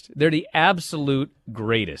greatest. They're the absolute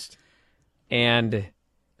greatest. And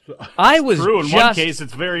I was true. In one case,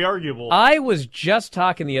 it's very arguable. I was just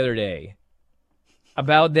talking the other day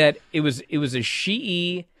about that. It was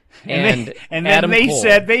Ishii and Adam Cole. They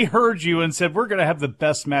said they heard you and said we're going to have the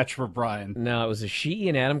best match for Bryan. No, it was Ishii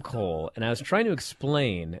and Adam Cole, and I was trying to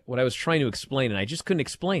explain what I was trying to explain, and I just couldn't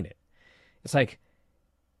explain it. It's like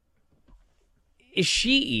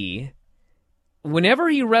Ishii, whenever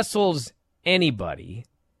he wrestles anybody,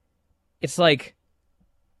 it's like,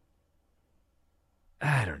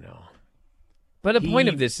 I don't know. But the point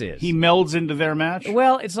of this is... He melds into their match?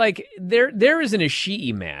 Well, it's like there is an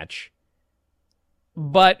Ishii match,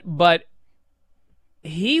 but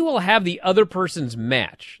he will have the other person's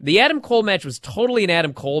match. The Adam Cole match was totally an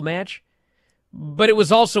Adam Cole match, but it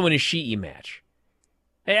was also an Ishii match.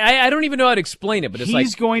 I don't even know how to explain it, but it's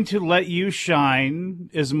he's going to let you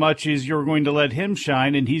shine as much as you're going to let him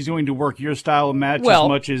shine, and he's going to work your style of match as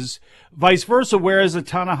much as vice versa, whereas a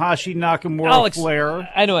Tanahashi Nakamura Flair...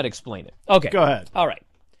 I know how to explain it. Okay. Go ahead. All right.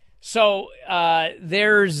 So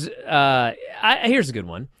here's a good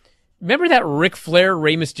one. Remember that Ric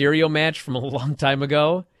Flair-Rey Mysterio match from a long time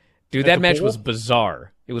ago? Dude, that match was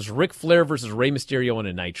bizarre. It was Ric Flair versus Rey Mysterio on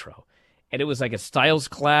a Nitro. And it was like a Styles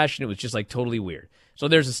clash, and it was just like totally weird. So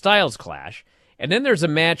there's a Styles clash, and then there's a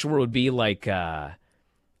match where it would be like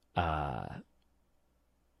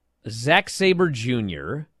Zack Sabre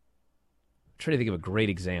Jr. I'm trying to think of a great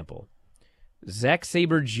example. Zack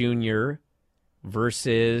Sabre Jr.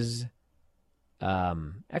 versus...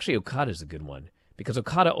 actually, Okada's a good one, because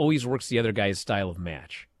Okada always works the other guy's style of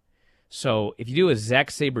match. So if you do a Zack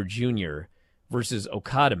Sabre Jr. versus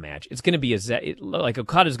Okada match, it's going to be like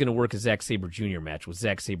Okada's going to work a Zack Sabre Jr. match with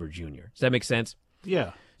Zack Sabre Jr. Does that make sense?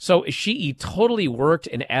 Yeah. So Ishii totally worked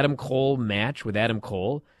an Adam Cole match with Adam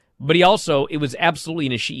Cole, but it was absolutely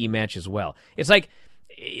an Ishii match as well. It's like,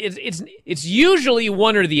 it's usually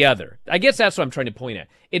one or the other. I guess that's what I'm trying to point at.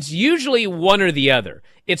 It's usually one or the other.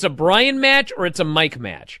 It's a Bryan match or it's a Mike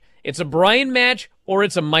match. It's a Bryan match or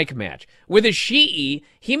it's a Mike match. With Ishii,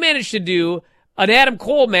 he managed to do an Adam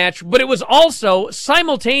Cole match, but it was also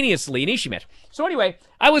simultaneously an Ishii match. So anyway,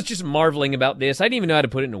 I was just marveling about this. I didn't even know how to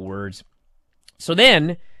put it into words. So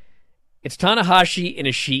then, it's Tanahashi and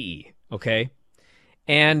Ishii, okay?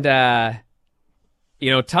 And, Tanahashi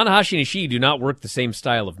and Ishii do not work the same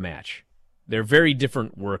style of match. They're very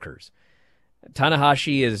different workers.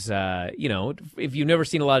 Tanahashi is, if you've never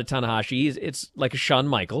seen a lot of Tanahashi, it's like a Shawn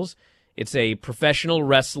Michaels. It's a professional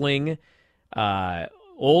wrestling,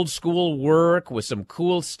 old school work with some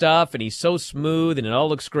cool stuff, and he's so smooth, and it all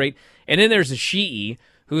looks great. And then there's Ishii,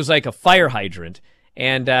 who's like a fire hydrant,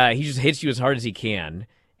 and he just hits you as hard as he can.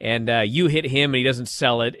 And you hit him, and he doesn't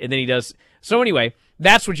sell it, and then he does. So anyway,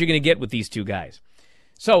 that's what you're going to get with these two guys.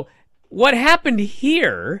 So what happened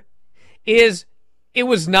here is it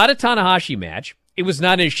was not a Tanahashi match. It was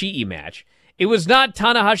not an Ishii match. It was not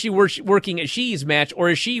Tanahashi working Ishii's match or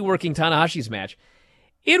Ishii working Tanahashi's match.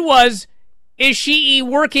 It was Ishii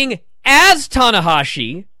working as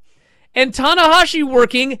Tanahashi and Tanahashi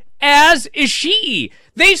working as Ishii.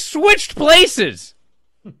 They switched places.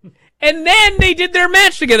 And then they did their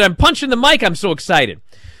match together. I'm punching the mic. I'm so excited.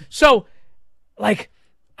 So,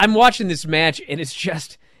 I'm watching this match, and it's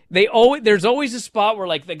just... There's always a spot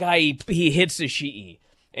where the guy he hits Ishii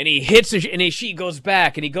and he hits and Ishii goes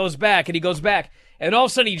back and he goes back and he goes back and all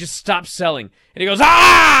of a sudden he just stops selling and he goes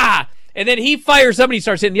and then he fires up and he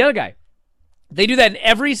starts hitting the other guy. They do that in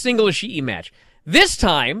every single Ishii match. This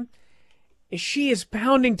time Ishii is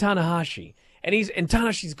pounding Tanahashi and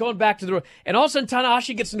Tanahashi's going back to the road and all of a sudden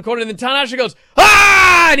Tanahashi gets in the corner and then Tanahashi goes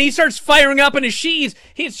and he starts firing up and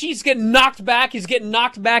Ishii's getting knocked back. He's getting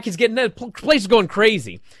knocked back. The place is going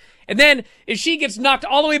crazy. And then Ishii gets knocked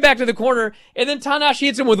all the way back to the corner, and then Tanahashi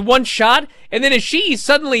hits him with one shot, and then Ishii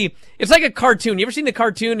suddenly, it's like a cartoon. You ever seen the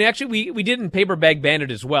cartoon? Actually, we did in Paper Bag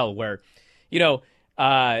Bandit as well, where,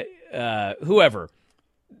 whoever,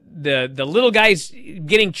 the little guy's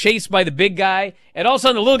getting chased by the big guy, and all of a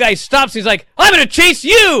sudden the little guy stops, and he's like, I'm going to chase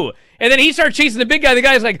you! And then he starts chasing the big guy, the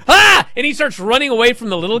guy's like, and he starts running away from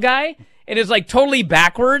the little guy, and it's totally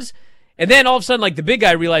backwards. And then all of a sudden, the big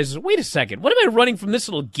guy realizes, wait a second, what am I running from this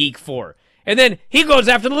little geek for? And then he goes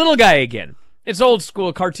after the little guy again. It's old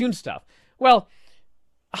school cartoon stuff. Well,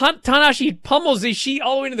 Tanahashi pummels Ishii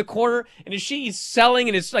all the way to the corner, and Ishii's selling,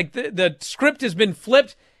 and it's like the script has been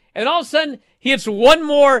flipped, and all of a sudden, he hits one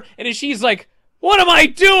more, and Ishii's like, what am I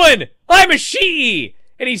doing? I'm Ishii!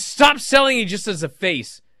 And he stops selling, he just does a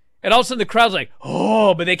face. And all of a sudden, the crowd's like,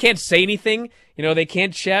 oh, but they can't say anything. They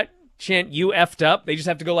can't chant, you effed up. They just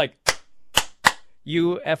have to go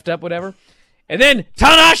you effed up, whatever. And then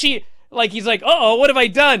Tanahashi, he's like, uh-oh, what have I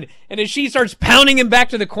done? And as she starts pounding him back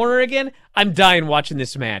to the corner again, I'm dying watching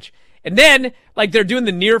this match. And then, they're doing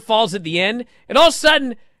the near falls at the end, and all of a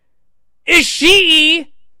sudden, Ishii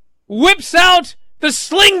whips out the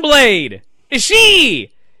sling blade.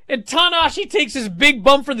 Ishii! And Tanahashi takes his big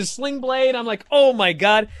bump for the sling blade. I'm like, oh my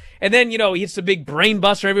God. And then, he hits the big brain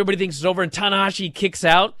buster. Everybody thinks it's over, and Tanahashi kicks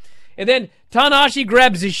out. And then Tanahashi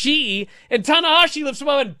grabs Ishii, and Tanahashi lifts him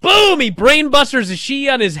up, and boom! He brainbusters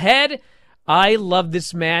Ishii on his head. I love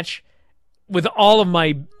this match with all of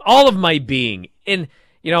my being. And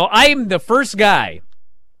I am the first guy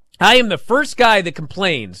that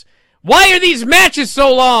complains. Why are these matches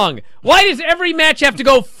so long? Why does every match have to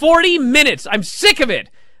go 40 minutes? I'm sick of it.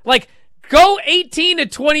 Go 18 to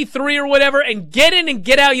 23 or whatever, and get in and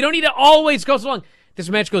get out. You don't need to always go so long. This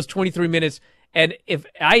match goes 23 minutes. And if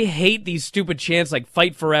I hate these stupid chants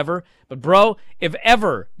fight forever, but bro, if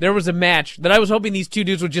ever there was a match that I was hoping these two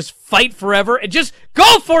dudes would just fight forever and just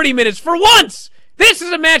go 40 minutes for once, this is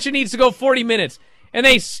a match that needs to go 40 minutes. And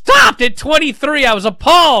they stopped at 23. I was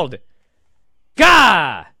appalled.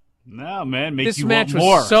 Gah! No, man, this you match want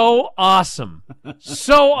more. Was so awesome.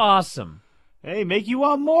 So awesome. Hey, make you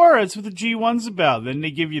want more. That's what the G1's about. Then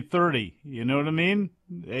they give you 30. You know what I mean?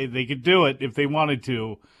 They could do it if they wanted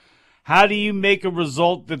to. How do you make a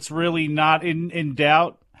result that's really not in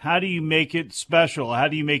doubt? How do you make it special? How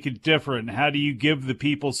do you make it different? How do you give the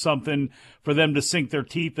people something for them to sink their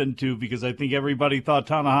teeth into? Because I think everybody thought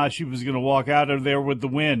Tanahashi was going to walk out of there with the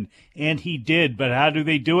win, and he did. But how do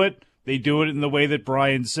they do it? They do it in the way that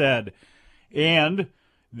Bryan said. And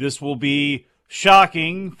this will be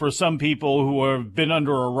shocking for some people who have been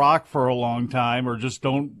under a rock for a long time or just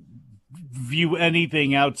don't view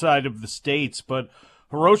anything outside of the States, but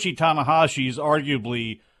Hiroshi Tanahashi is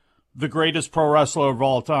arguably the greatest pro wrestler of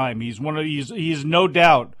all time. He's no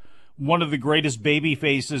doubt one of the greatest baby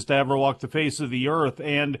faces to ever walk the face of the earth.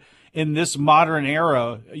 And in this modern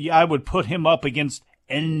era, I would put him up against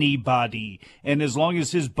anybody. And as long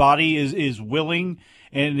as his body is willing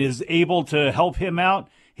and is able to help him out,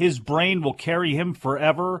 his brain will carry him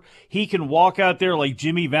forever. He can walk out there like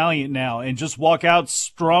Jimmy Valiant now and just walk out,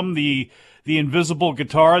 strum the invisible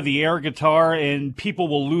guitar, the air guitar, and people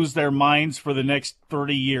will lose their minds for the next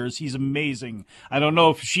 30 years. He's amazing. I don't know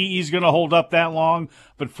if Shii's going to hold up that long,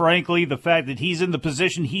 but frankly, the fact that he's in the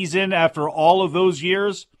position he's in after all of those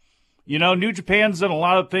years, You know, New Japan's done a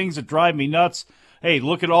lot of things that drive me nuts. Hey,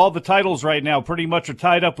 look at all the titles right now pretty much are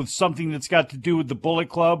tied up with something that's got to do with the Bullet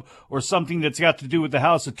Club or something that's got to do with the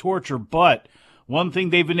House of Torture. But one thing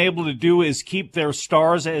they've been able to do is keep their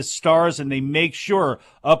stars as stars, and they make sure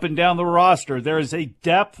up and down the roster there is a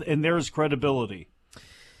depth and there is credibility.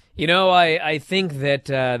 You know, I think that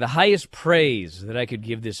the highest praise that I could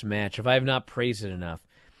give this match, if I have not praised it enough,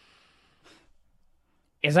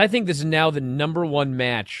 is I think this is now the number one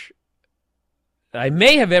match I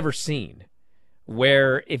may have ever seen,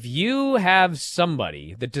 where if you have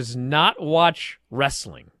somebody that does not watch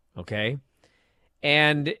wrestling, okay,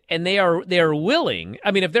 and they are willing,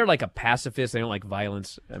 I mean, if they're like a pacifist, they don't like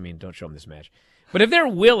violence, I mean, don't show them this match. But if they're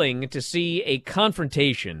willing to see a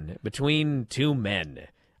confrontation between two men,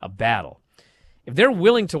 a battle, if they're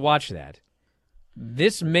willing to watch that,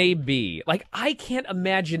 this may be, like, I can't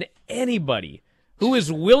imagine anybody who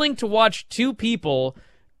is willing to watch two people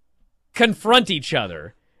confront each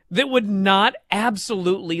other that would not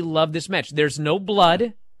absolutely love this match. There's no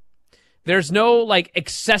blood. There's no, like,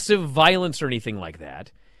 excessive violence or anything like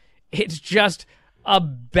that. It's just a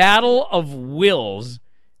battle of wills,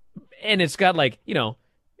 and it's got, like, you know,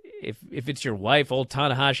 if it's your wife, old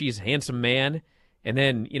Tanahashi's handsome man, and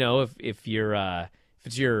then, you know, if it's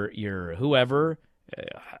your whoever,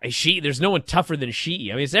 there's no one tougher than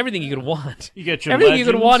Ishii. I mean, it's everything you could want. You get your everything legends,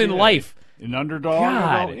 you could want in life. An underdog.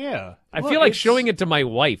 God. Yeah. I feel like showing it to my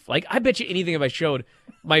wife. Like, I bet you anything if I showed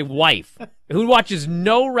my wife, who watches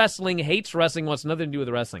no wrestling, hates wrestling, wants nothing to do with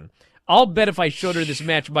wrestling, I'll bet if I showed her this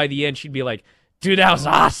match by the end, she'd be like, dude, that was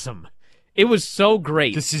awesome. It was so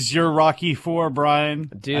great. This is your Rocky IV, Brian.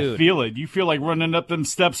 Dude. I feel it. You feel like running up them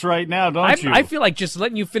steps right now, don't you? I feel like just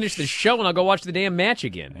letting you finish the show and I'll go watch the damn match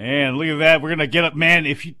again. And look at that. We're going to get up. Man,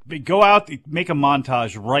 if you go out, make a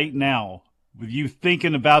montage right now with you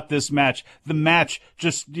thinking about this match. The match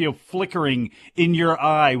just, you know, flickering in your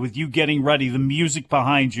eye with you getting ready. The music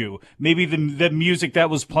behind you. Maybe the music that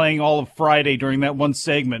was playing all of Friday during that one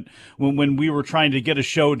segment when we were trying to get a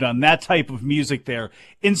show done. That type of music there.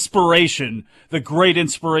 Inspiration. The great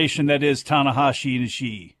inspiration that is Tanahashi and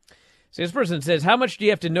Ishii. So this person says, how much do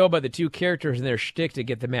you have to know about the two characters and their shtick to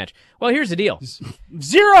get the match? Well, here's the deal.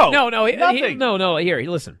 Zero. No, nothing. No, here,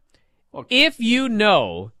 listen. Okay. If you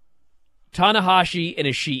know Tanahashi and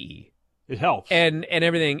Ishii, it helps. And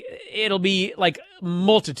everything, it'll be like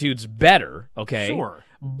multitudes better, okay? Sure.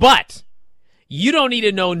 But you don't need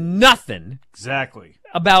to know nothing exactly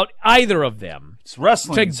about either of them. It's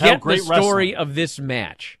wrestling. To get the story of this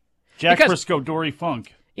match. Jack Briscoe, Dory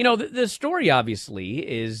Funk. You know, the story obviously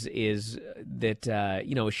is that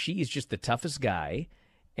you know, Ishii is just the toughest guy,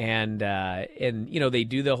 and you know, they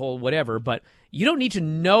do the whole whatever, but you don't need to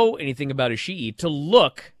know anything about Ishii to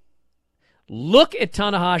look at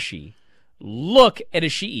Tanahashi, look at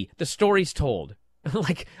Ishii. The story's told.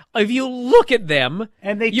 Like, if you look at them,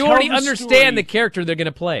 and you already understand the character they're going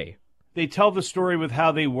to play. They tell the story with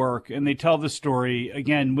how they work, and they tell the story,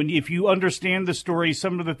 again, if you understand the story,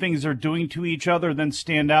 some of the things they're doing to each other then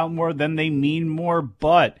stand out more, then they mean more,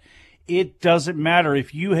 but it doesn't matter.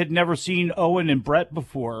 If you had never seen Owen and Brett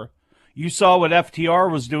before, you saw what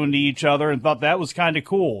FTR was doing to each other and thought that was kind of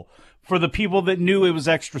cool. For the people that knew, it was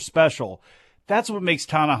extra special. That's what makes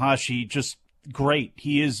Tanahashi just great.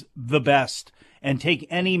 He is the best. And take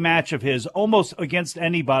any match of his, almost against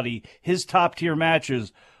anybody, his top-tier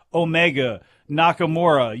matches, Omega,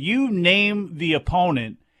 Nakamura, you name the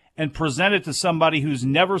opponent and present it to somebody who's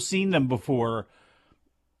never seen them before,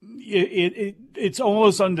 it's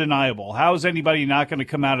almost undeniable. How is anybody not going to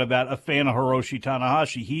come out of that a fan of Hiroshi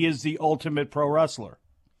Tanahashi? He is the ultimate pro wrestler.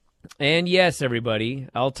 And yes, everybody,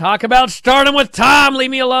 I'll talk about Stardom with Tom.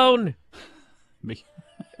 Leave me alone.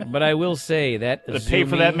 But I will say that to pay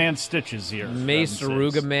for that man's stitches here. May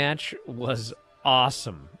Saruga match was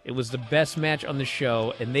awesome. It was the best match on the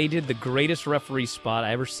show, and they did the greatest referee spot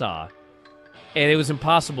I ever saw. And it was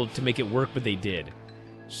impossible to make it work, but they did.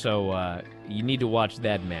 So you need to watch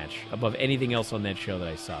that match above anything else on that show that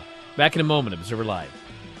I saw. Back in a moment, Observer Live.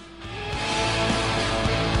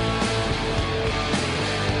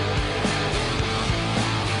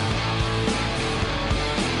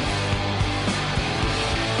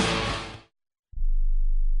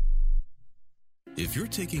 If you're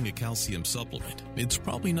taking a calcium supplement, it's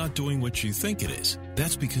probably not doing what you think it is.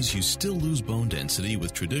 That's because you still lose bone density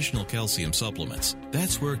with traditional calcium supplements.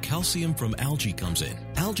 That's where calcium from algae comes in.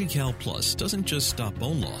 AlgaeCal Plus doesn't just stop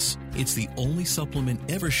bone loss. It's the only supplement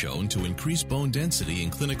ever shown to increase bone density in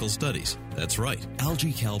clinical studies. That's right.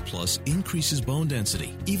 AlgaeCal Plus increases bone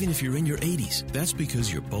density, even if you're in your 80s. That's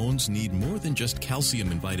because your bones need more than just calcium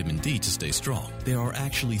and vitamin D to stay strong. There are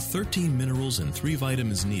actually 13 minerals and 3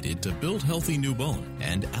 vitamins needed to build healthy new bone.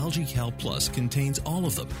 And AlgaeCal Plus contains all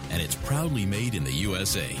of them, and it's proudly made in the USA.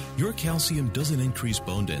 Your calcium doesn't increase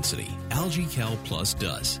bone density. AlgaeCal Plus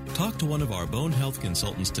does. Talk to one of our bone health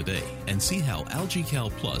consultants today and see how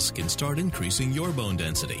AlgaeCal Plus can start increasing your bone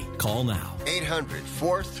density. Call now.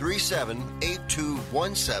 800-437-8217.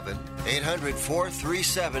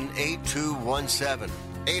 800-437-8217.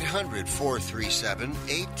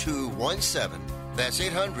 800-437-8217. That's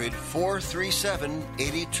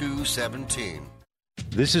 800-437-8217.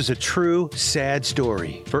 This is a true, sad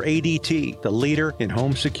story for ADT, the leader in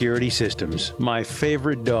home security systems. My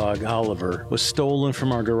favorite dog, Oliver, was stolen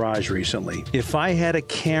from our garage recently. If I had a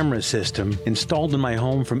camera system installed in my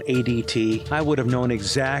home from ADT, I would have known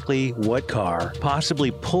exactly what car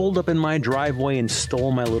possibly pulled up in my driveway and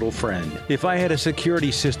stole my little friend. If I had a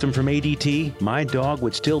security system from ADT, my dog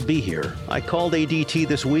would still be here. I called ADT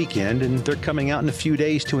this weekend, and they're coming out in a few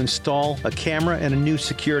days to install a camera and a new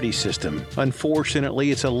security system. Unfortunately,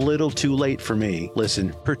 it's a little too late for me.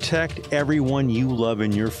 Listen, protect everyone you love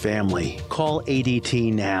in your family. Call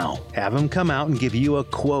ADT now. Have them come out and give you a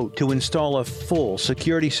quote to install a full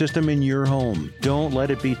security system in your home. Don't let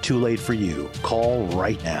it be too late for you. Call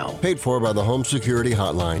right now. Paid for by the Home Security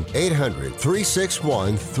Hotline.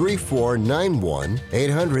 800-361-3491.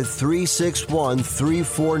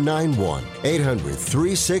 800-361-3491.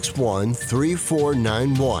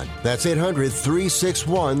 800-361-3491. That's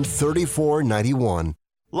 800-361-3491.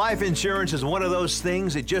 Life insurance is one of those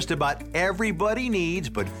things that just about everybody needs,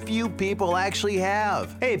 but few people actually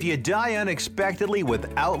have. Hey, if you die unexpectedly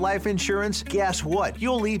without life insurance, guess what?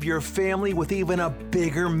 You'll leave your family with even a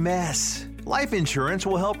bigger mess. Life insurance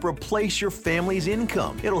will help replace your family's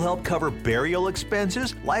income. It'll help cover burial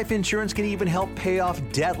expenses. Life insurance can even help pay off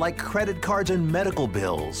debt like credit cards and medical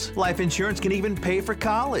bills. Life insurance can even pay for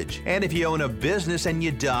college. And if you own a business and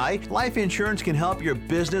you die, life insurance can help your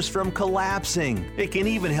business from collapsing. It can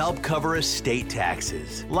even help cover estate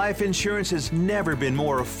taxes. Life insurance has never been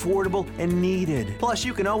more affordable and needed. Plus,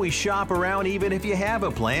 you can always shop around even if you have a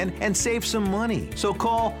plan and save some money. So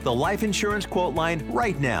call the Life Insurance Quote Line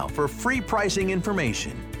right now for free pricing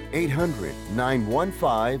information.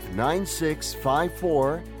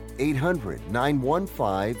 800-915-9654.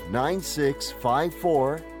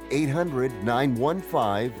 800-915-9654.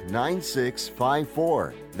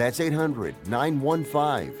 800-915-9654. That's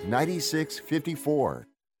 800-915-9654.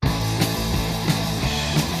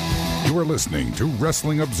 You are listening to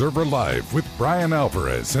Wrestling Observer Live with Bryan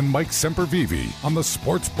Alvarez and Mike Sempervive on the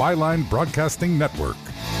Sports Byline Broadcasting Network.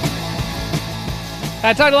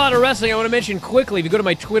 I talked a lot of wrestling. I want to mention quickly, if you go to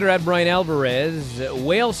my Twitter, at Bryan Alvarez,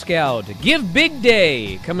 Whale Scout Give Big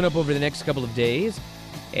Day coming up over the next couple of days.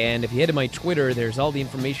 And if you head to my Twitter, there's all the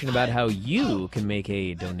information about how you can make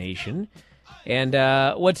a donation. And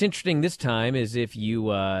what's interesting this time is if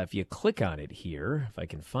you click on it here, if I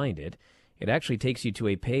can find it, it actually takes you to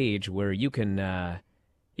a page where you can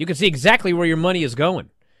see exactly where your money is going.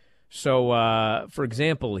 So, for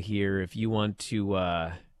example, here, if you want to...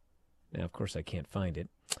 Now, of course, I can't find it.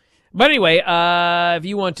 But anyway, if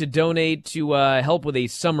you want to donate to help with a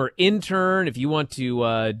summer intern, if you want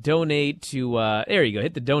to donate to, there you go,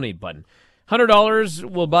 hit the donate button.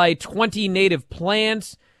 $100 will buy 20 native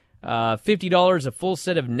plants, $50 a full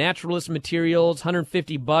set of naturalist materials,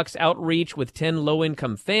 $150 outreach with 10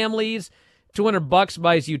 low-income families, $200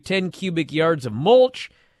 buys you 10 cubic yards of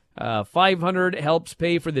mulch, $500 helps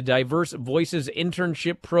pay for the Diverse Voices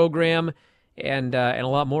internship program, and a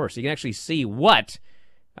lot more. So you can actually see what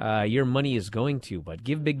your money is going to. But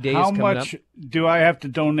Give Big Day is coming up. How much do I have to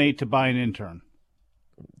donate to buy an intern?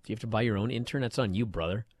 Do you have to buy your own intern? That's on you,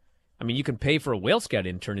 brother. I mean, you can pay for a Whale Scout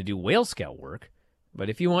intern to do Whale Scout work, but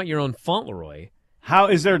if you want your own Fauntleroy... How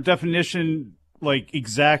is there a definition, like,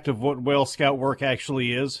 exact of what Whale Scout work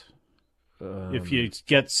actually is? If you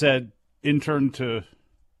get said intern to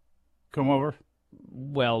come over?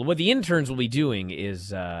 Well, what the interns will be doing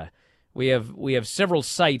is... We have several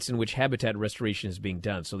sites in which habitat restoration is being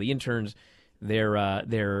done. So the interns,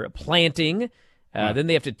 they're planting, then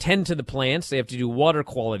they have to tend to the plants. They have to do water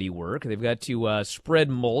quality work. They've got to spread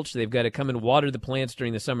mulch. They've got to come and water the plants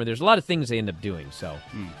during the summer. There's a lot of things they end up doing. So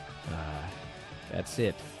that's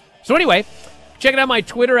it. So anyway, check it out, my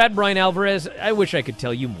Twitter, at Bryan Alvarez. I wish I could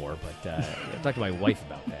tell you more, but I talked to my wife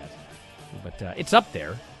about that. But it's up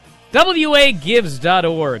there.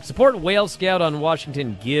 WAGives.org. Support Whale Scout on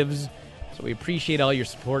Washington Gives. So we appreciate all your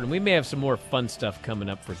support, and we may have some more fun stuff coming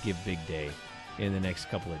up for Give Big Day in the next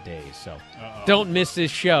couple of days. So don't miss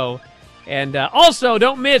this show. And also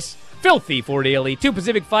don't miss Filthy 4 Daily, 2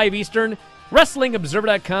 Pacific, 5 Eastern,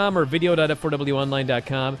 WrestlingObserver.com or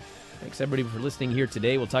video.f4wonline.com. Thanks, everybody, for listening here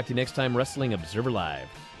today. We'll talk to you next time, Wrestling Observer Live.